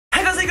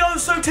Yo,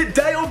 so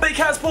today on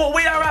BKRsport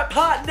we are at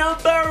part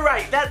number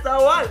 8. That's the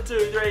 1,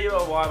 2, 3.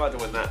 Oh, why am I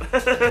doing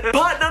that?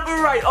 Part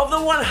number 8 of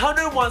the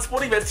 101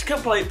 sporting events to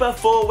complete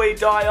before we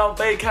die on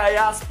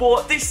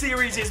BKRsport. This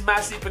series is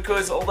massive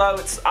because although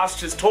it's us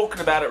just talking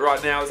about it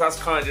right now, it's us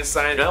kind of just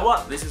saying, you know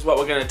what, this is what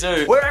we're going to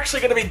do. We're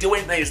actually going to be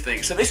doing these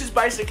things. So this is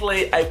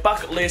basically a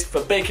bucket list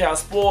for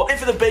BKRsport. And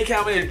for the BK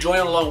I'm going to join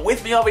along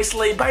with me,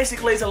 obviously.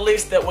 Basically, it's a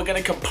list that we're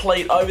going to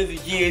complete over the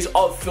years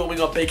of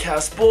filming on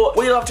BKRsport.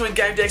 We love doing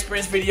game day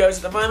experience videos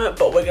at the moment,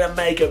 but we're going to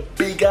make it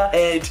bigger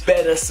and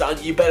better, son.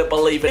 You better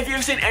believe it. If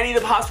you've seen any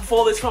of the parts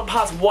before this, from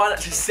parts 1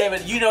 to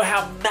 7, you know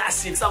how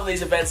massive some of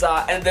these events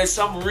are, and there's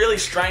some really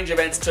strange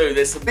events too.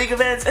 There's some big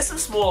events, there's some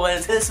small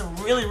events, there's some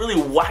really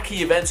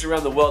wacky events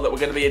around the world that we're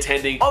going to be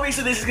attending.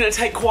 Obviously, this is going to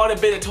take quite a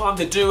bit of time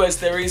to do, as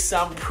there is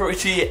some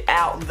pretty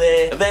out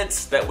there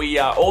events that we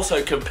are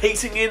also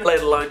competing in,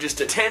 let alone just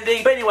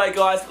attending. But anyway,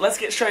 guys, let's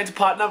get straight into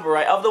part number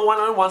 8 of the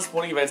 101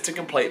 sporting events to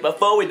complete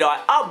before we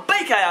die on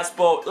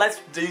BKRsport.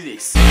 Let's do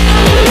this.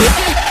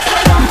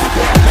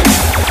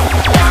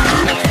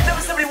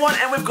 Number 71,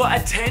 and we've got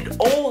to attend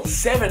all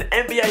 7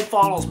 NBA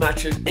Finals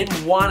matches in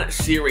one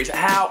series.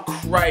 How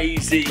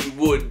crazy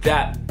would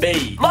that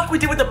be? Like we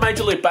did with the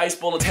Major League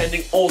Baseball,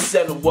 attending all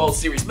 7 World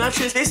Series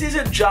matches. This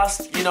isn't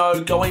just, you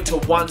know, going to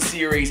one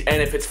series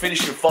and if it's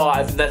finished in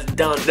 5 and that's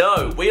done.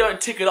 No, we don't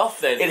tick it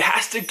off then. It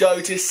has to go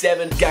to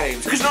 7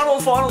 games. Because not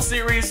all final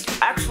series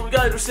actually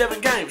go to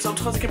 7 games.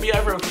 Sometimes it can be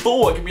over in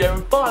 4, it can be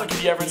over in 5, it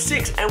can be over in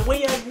 6, and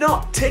we are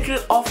not ticking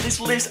it off this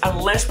list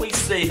unless we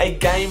see a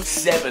game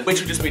 7, which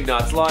would just be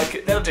nuts.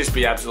 Like, that'll just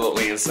be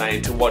absolutely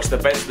insane to watch the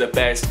best of the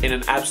best in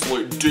an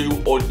absolute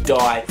do or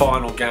die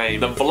final game.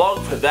 The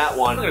vlog for that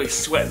one, I'm gonna be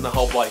sweating the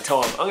whole bloody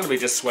time. I'm gonna be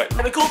just sweating.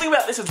 And the cool thing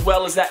about this as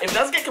well is that if it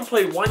doesn't get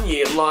completed one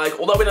year, like,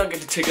 although we don't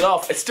get to tick it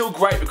off, it's still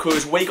great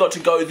because we got to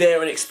go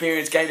there and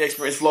experience game day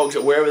experience vlogs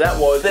at wherever that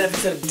was. Then if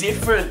it's a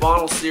different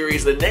final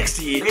series the next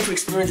year, we get to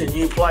experience a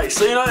new place.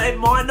 So, you know, it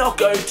might not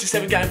go to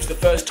 7 games the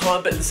first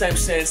time, but in the same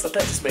sense, that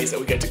just means that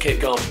we get to keep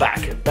going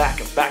back and back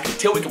and back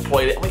until we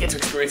complete it, and we get to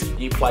experience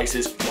new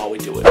places while we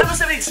do it. Number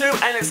 72,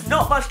 and it's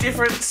not much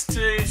difference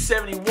to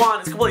 71,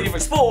 it's a completely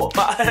different sport,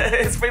 but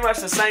it's pretty much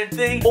the same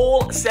thing.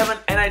 All 7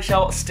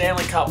 NHL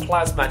Stanley Cup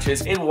Players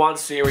matches in one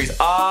series.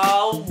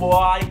 Oh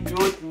my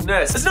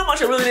goodness. There's not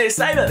much I really need to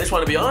say about this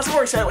one, to be honest. I've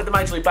already said it with the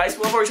Major League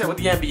Baseball, I've already said it with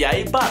the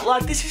NBA, but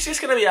like, this is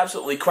just going to be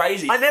absolutely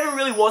crazy. I never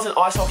really was an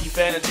ice hockey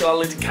fan until I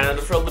lived in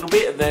Canada for a little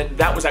bit, and then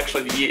that was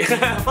actually the year.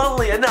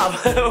 Funnily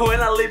enough,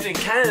 when I lived in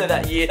Canada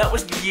that year, that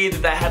was the year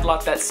that they had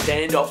like that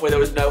standoff where there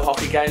was no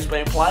hockey games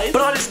being played.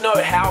 But I just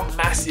know how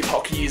massive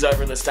hockey is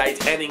over in the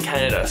States and in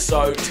Canada,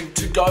 so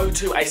to go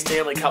to a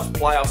Stanley Cup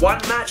playoffs one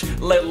match,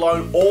 let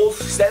alone all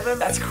 7,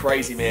 that's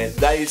crazy, man.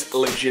 That is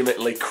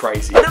legitimately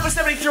crazy. Number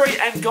 73,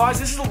 and guys,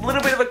 this is a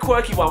little bit of a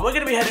quirky one. We're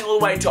going to be heading all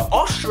the way to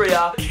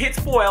Austria,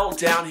 Kitzbühel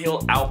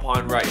downhill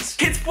alpine race.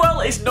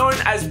 Kitzbühel is known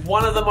as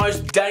one of the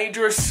most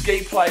dangerous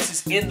ski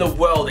places in the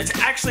world. It's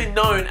actually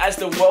known as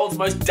the world's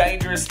most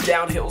dangerous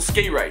downhill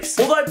ski race.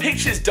 Although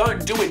pictures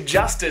don't do it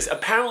justice,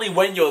 apparently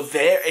when you're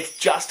there, it's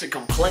just a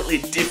completely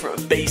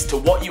different beast to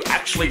what you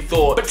actually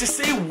thought. But to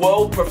see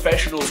world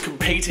professionals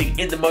competing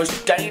in the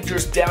most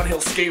dangerous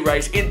downhill ski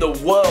race in the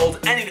world,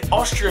 and in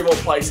Austria of all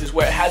places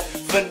where it has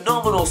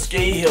phenomenal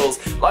ski hills,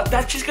 like,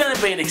 that's just going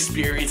to be an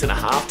experience and a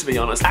half, to be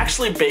honest.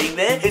 Actually being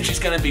there, it's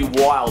just going to be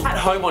wild. At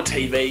home on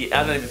TV,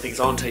 I don't even think it's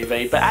on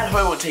TV, but at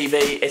home on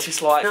TV, it's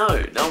just like,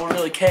 no one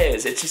really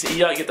cares. It's just, you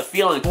don't get the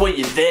feeling. When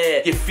you're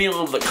there, you're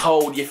feeling the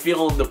cold, you're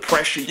feeling the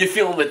pressure, you're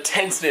feeling the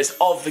tenseness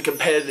of the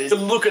competitors. You're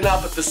looking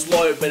up at the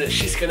slope, and it's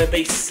just going to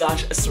be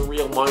such a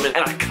surreal moment,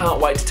 and I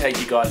can't wait to take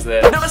you guys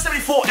there. Number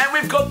 74, and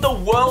we've got the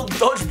World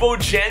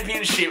Dodgeball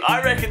Championship.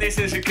 I reckon this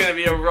is going to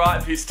be a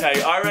right piss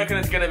take. I reckon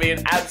it's going to be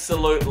an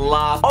absolute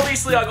laugh.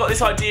 Obviously, I got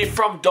this idea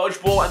from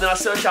Dodgeball, and then I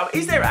searched up,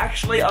 is there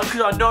actually,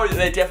 because I know that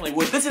there definitely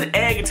would, there's an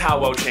Air Guitar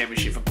World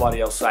Championship, for bloody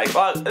hell's sake.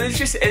 Like,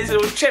 it's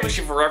a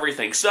championship for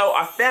everything. So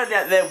I found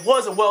out there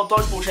was a World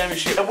Dodgeball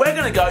Championship, and we're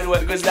going to go to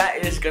it because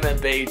that is going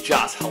to be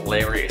just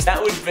hilarious.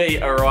 That would be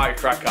a right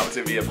crack up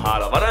to be a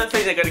part of. I don't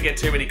think they're going to get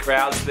too many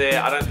crowds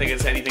there. I don't think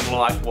it's anything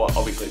like what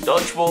obviously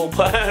Dodgeball,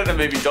 the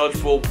movie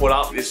Dodgeball put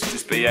up. This would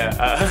just be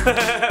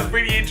a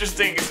pretty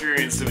interesting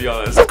experience, to be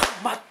honest.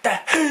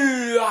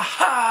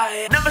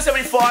 Number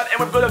 75, and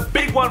we've got a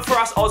big one for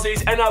us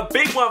Aussies and a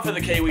big one for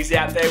the Kiwis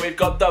out there. We've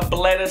got the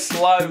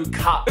Bledisloe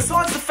Cup.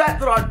 Besides the fact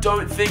that I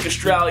don't think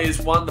Australia's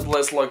won the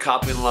Bledisloe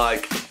Cup in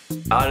like,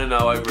 I don't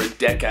know, over a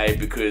decade,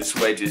 because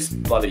we're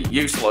just bloody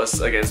useless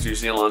against New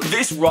Zealand.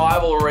 This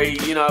rivalry,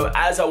 you know,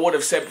 as I would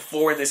have said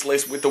before in this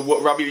list with the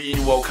Rugby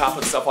Union World Cup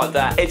and stuff like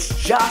that,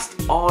 it's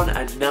just on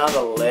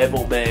another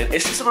level, man.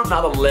 It's just on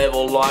another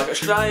level. Like,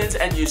 Australians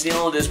and New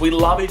Zealanders, we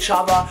love each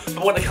other,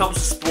 but when it comes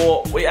to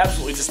sport, we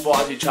absolutely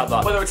despise each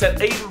other. Whether it's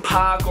at Eden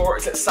Park or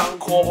it's at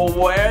Suncorp or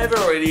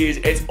wherever it is,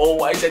 it's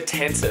always a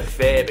tense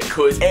affair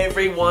because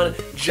everyone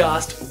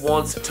just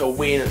wants to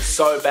win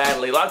so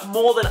badly, like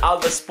more than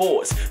other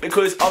sports,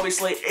 because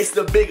obviously it's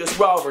the biggest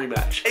rivalry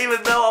match. Even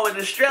though I'm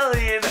an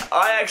Australian,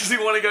 I actually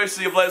want to go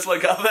see a Bledisloe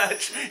Cup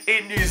match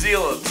in New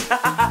Zealand.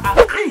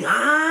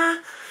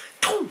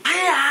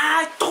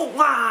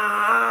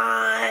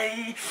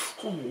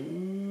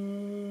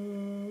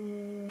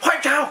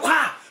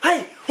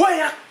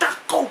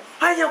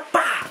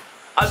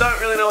 I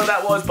don't really know what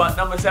that was, but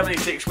number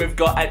 76, we've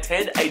got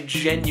attend a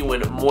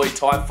genuine Muay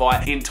Thai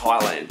fight in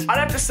Thailand. I'd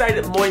have to say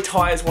that Muay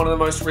Thai is one of the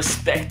most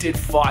respected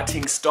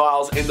fighting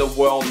styles in the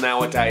world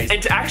nowadays.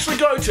 And to actually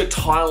go to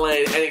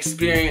Thailand and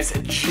experience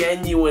a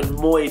genuine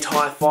Muay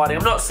Thai fighting,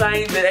 I'm not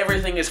saying that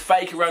everything is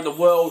fake around the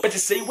world, but to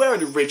see where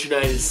it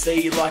originated,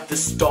 see like the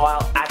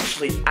style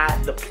actually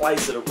at the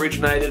place it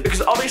originated,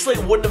 because obviously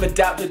it wouldn't have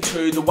adapted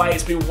to the way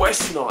it's been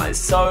westernized.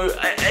 So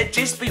it'd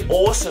just be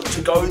awesome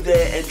to go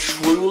there and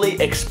truly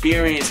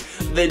experience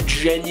the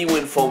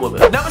genuine form of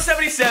it. Number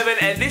 77,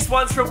 and this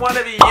one's from one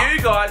of you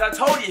guys. I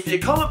told you, if you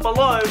comment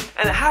below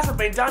and it hasn't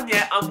been done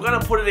yet, I'm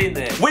gonna put it in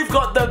there. We've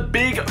got the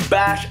Big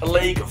Bash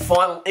League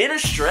final in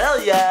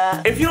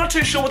Australia. If you're not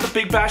too sure what the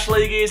Big Bash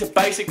League is,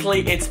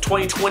 basically it's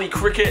 2020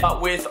 cricket,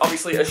 but with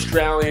obviously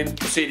Australian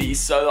cities.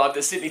 So like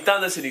the Sydney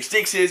Thunder, Sydney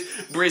Sixers,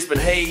 Brisbane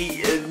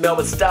Heat,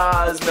 Melbourne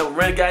Stars, Melbourne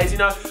Renegades, you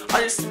know,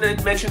 I just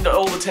mentioned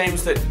all the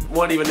teams that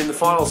weren't even in the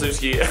finals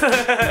this year.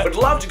 I'd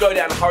love to go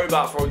down to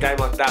Hobart for a game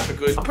like that,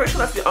 because I'm pretty sure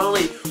that's the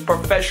only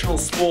professional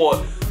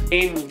sport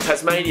in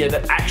Tasmania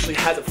that actually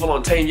has a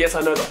full-on team. Yes,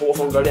 I know that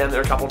Hawthorn go down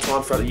there a couple of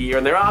times throughout the year,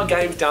 and there are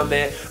games down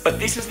there, but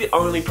this is the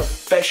only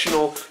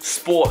professional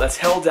sport that's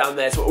held down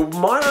there, so it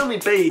might only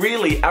be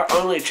really our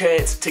only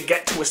chance to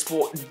get to a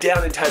sport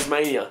down in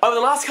Tasmania. Over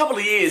the last couple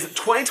of years,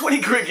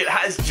 2020 cricket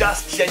has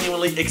just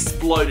genuinely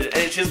exploded, and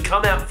it's just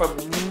come out from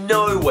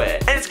nowhere.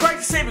 And it's great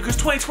to see, because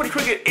 2020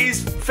 cricket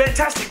is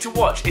fantastic to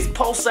watch. It's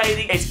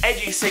pulsating, it's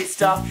edgy seat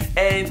stuff,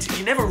 and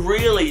you never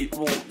really,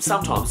 well,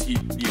 sometimes you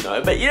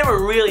know, but you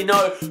never really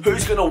know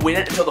who's going to win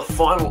it until the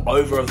final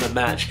over of the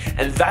match.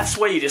 And that's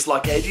where you just,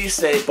 like Edgy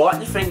said,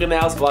 biting your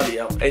fingernails, bloody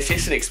hell. It's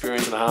just an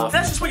experience and a half.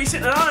 That's just when you're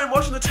sitting at home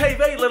watching the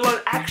TV, let alone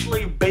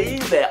actually being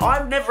there.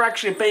 I've never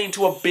actually been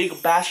to a Big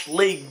Bash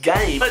League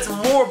game, but it's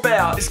more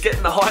about just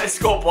getting the highest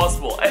score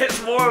possible.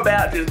 It's more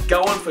about just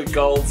going for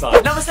gold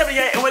time. Number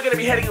 78, and we're going to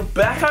be heading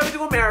back over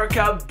to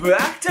America,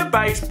 back to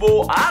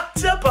baseball, up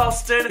to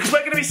Boston, because we're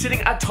going to be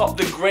sitting atop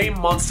the Green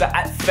Monster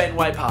at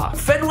Fenway Park.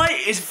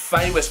 Fenway is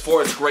famous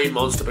for its Green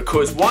Monster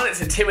because, one,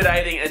 it's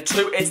intimidating, and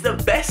two, it's the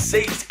best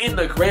seats in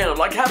the ground.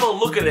 Like, have a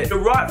look at it. The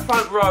right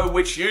front row,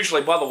 which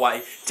usually, by the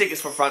way,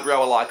 tickets for front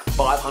row are like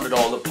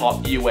 $500 a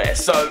pop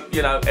US. So,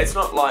 you know, it's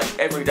not like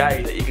every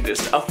day that you can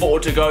just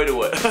afford to go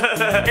to it.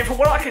 And from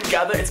what I can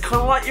gather, it's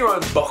kind of like your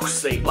own box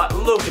seat. Like,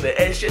 look at it.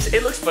 It's just,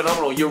 it looks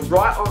phenomenal. You're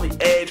right on the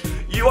edge.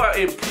 You are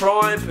in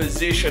prime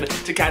position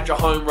to catch a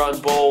home run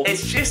ball.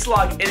 It's just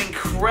like an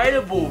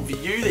incredible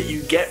view that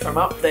you get from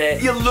up there.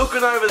 You're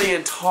looking over the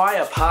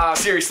entire park.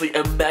 Seriously,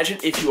 imagine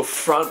if you were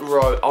front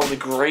row on the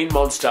Green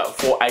Monster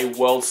for a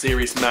World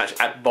Series match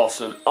at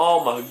Boston.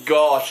 Oh my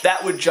gosh,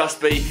 that would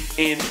just be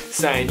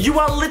insane. You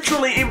are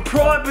literally in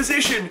prime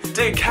position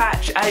to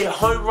catch a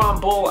home run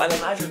ball, and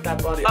imagine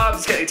that, buddy. I'm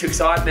just getting too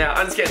excited now.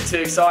 Let's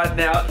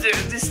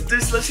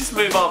just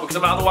move on,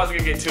 because otherwise I'm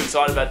gonna get too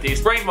excited about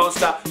this. Green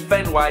Monster,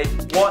 Fenway,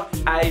 what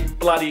a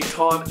bloody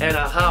time and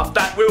a half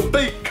that will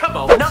be. Come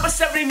on. Number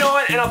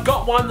 79, and I've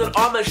got one that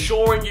I'm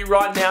assuring you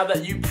right now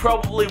that you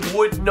probably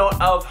would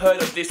not have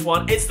heard of this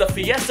one. It's the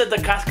Fiesta Da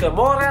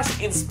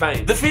Cascamorras in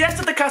Spain. The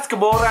Fiesta Da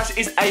Cascamorras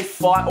is a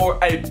fight or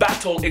a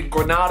battle in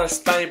Granada,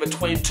 Spain,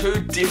 between two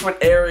different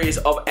areas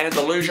of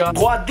Andalusia,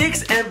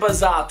 Guadix and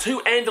Bazar,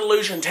 two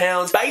Andalusian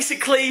towns,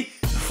 basically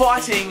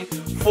fighting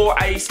for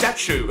a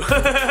statue.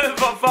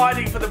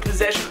 Fighting for the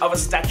possession of a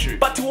statue.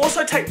 But to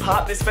also take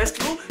part in this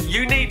festival,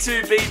 you need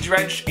to be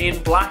drenched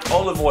in black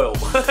olive oil.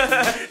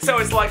 So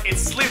it's like,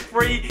 it's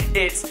slippery,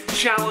 it's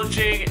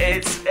challenging,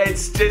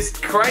 it's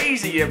just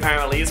crazy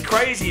apparently. It's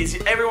crazy.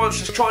 Everyone's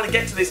just trying to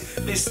get to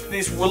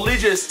this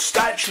religious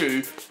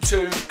statue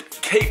to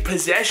keep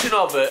possession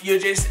of it.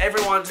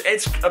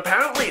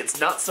 Apparently it's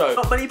nuts. So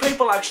not many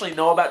people actually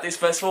know about this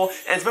festival,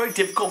 and it's very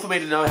difficult for me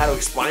to know how to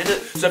explain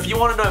it. So if you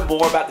want to know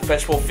more about the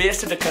festival,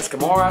 Fiesta Da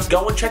Cascamorras,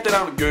 go and check that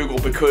out on Google,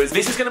 because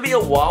this is going to be a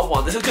wild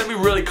one. This is going to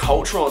be really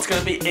cultural. It's going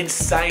to be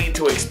insane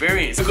to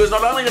experience, because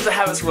not only does it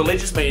have its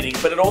religious meaning,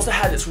 but it also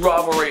has its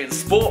rivalry and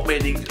sport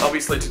meaning,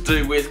 obviously to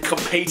do with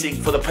competing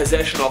for the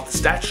possession of the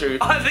statue.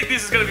 I think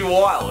this is going to be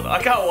wild.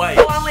 I can't wait.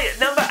 Finally, at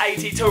number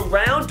 80, to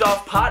round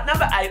off part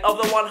number 8 of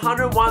the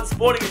 101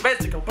 sporting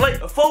events to complete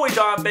before we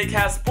die on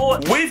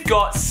BKRsport, we've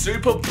got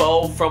Super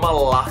Bowl from a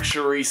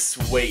luxury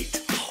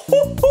suite.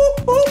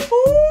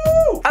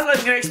 I'm not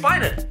even going to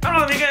explain it. I'm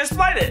not even going to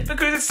explain it,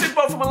 because it's Super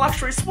Bowl from a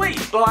luxury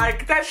suite.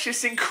 Like, that's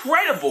just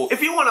incredible.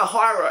 If you want to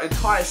hire an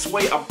entire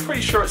suite, I'm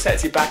pretty sure it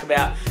sets you back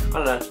about,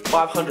 I don't know,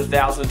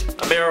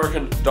 500,000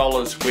 American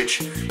dollars,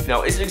 which, you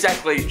know, isn't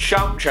exactly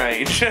chump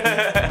change.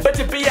 But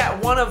to be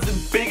at one of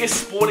the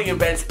biggest sporting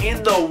events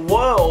in the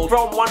world,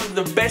 from one of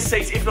the best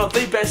seats, if not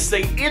the best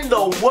seat in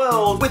the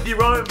world, with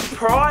your own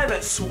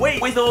private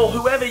suite, with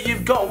whoever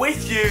you've got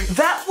with you,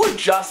 that would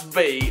just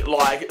be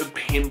like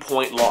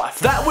pinpoint life.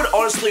 That would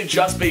honestly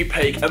just just be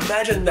peak.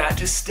 Imagine that,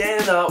 just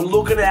standing up,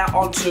 looking out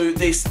onto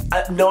this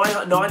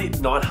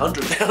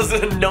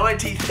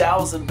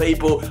 90,000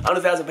 people,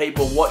 100,000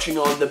 people watching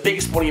on the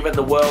biggest sporting event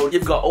in the world.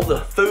 You've got all the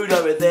food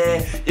over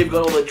there, you've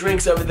got all the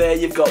drinks over there,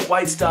 you've got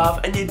wait staff,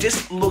 and you're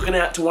just looking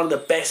out to one of the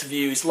best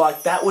views.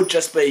 Like, that would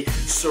just be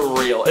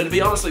surreal. It'd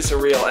be honestly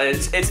surreal, and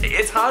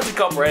it's hard to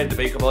comprehend, to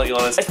be completely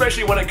honest,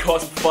 especially when it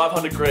costs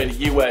 500 grand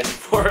US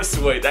for a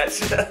suite.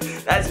 That's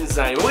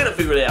insane. We're gonna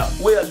figure it out.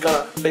 We're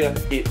gonna figure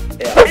it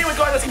out. Anyway,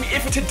 guys, that's gonna be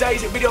it for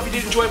today's video. If you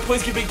did enjoy it,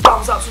 please give me a big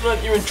thumbs up so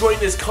that you're enjoying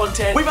this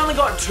content. We've only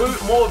got 2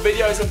 more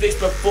videos of this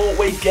before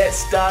we get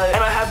started,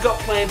 and I have got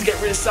planned to get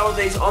rid of some of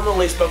these on the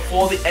list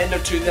before the end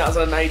of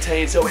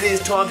 2018, so it is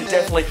time to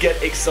definitely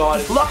get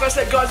excited. Like I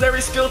said, guys, there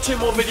is still 2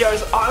 more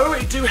videos. I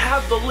already do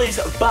have the list,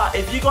 but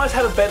if you guys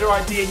have a better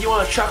idea, you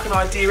want to chuck an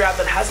idea out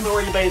that hasn't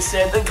already been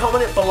said, then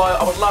comment it below.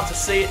 I would love to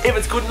see it. If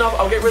it's good enough,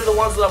 I'll get rid of the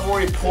ones that I've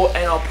already put,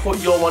 and I'll put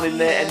your one in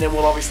there, and then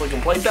we'll obviously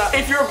complete that.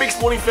 If you're a big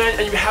sporting fan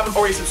and you haven't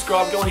already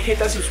subscribed, go and hit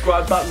that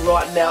subscribe button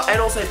right now,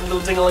 and also hit the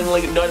little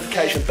ding-a-ling-a-ling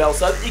notification bell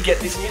so that you get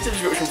this in your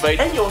subscription feed,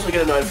 and you also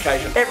get a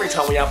notification every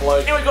time we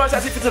upload. Anyway, guys,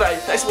 that's it for today.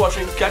 Thanks for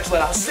watching. Catch you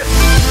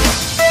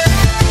later.